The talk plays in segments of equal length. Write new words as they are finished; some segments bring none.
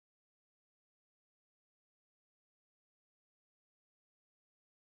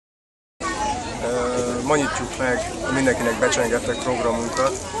ma nyitjuk meg a mindenkinek becsengettek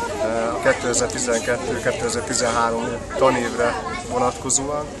programunkat a 2012-2013 tanévre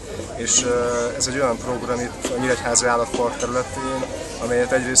vonatkozóan, és ez egy olyan program itt a Nyíregyházi állatpark területén,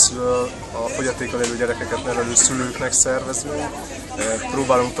 amelyet egyrésztről a fogyatékkal élő gyerekeket nevelő szülőknek szervezünk.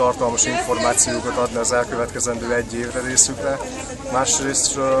 Próbálunk tartalmas információkat adni az elkövetkezendő egy évre részükre.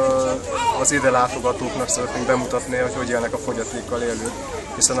 Másrésztről az ide látogatóknak szeretnénk bemutatni, hogy hogy élnek a fogyatékkal élők,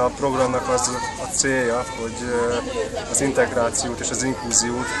 hiszen a programnak az a célja, hogy az integrációt és az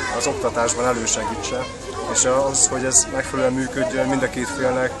inkluziót az oktatásban elősegítse, és az, hogy ez megfelelően működjön, mind a két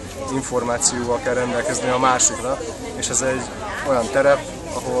félnek információval kell rendelkezni a másikra, és ez egy olyan terep,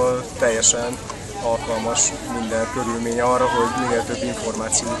 ahol teljesen alkalmas minden körülmény arra, hogy minél több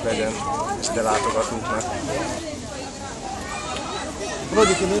információt legyen és ide látogatóknak.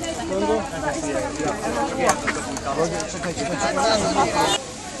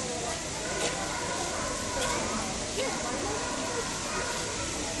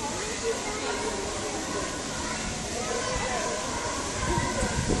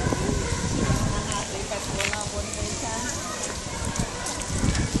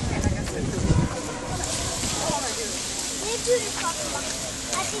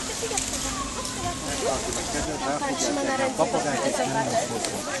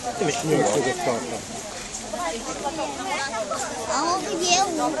 Nem is még fogok tartani.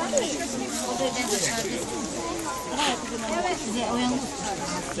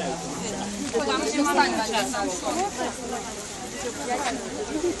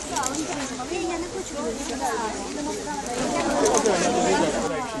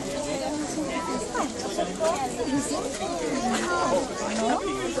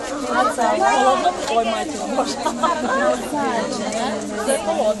 Холодно, ой, мать его, может. Это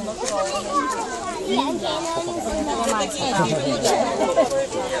холодно.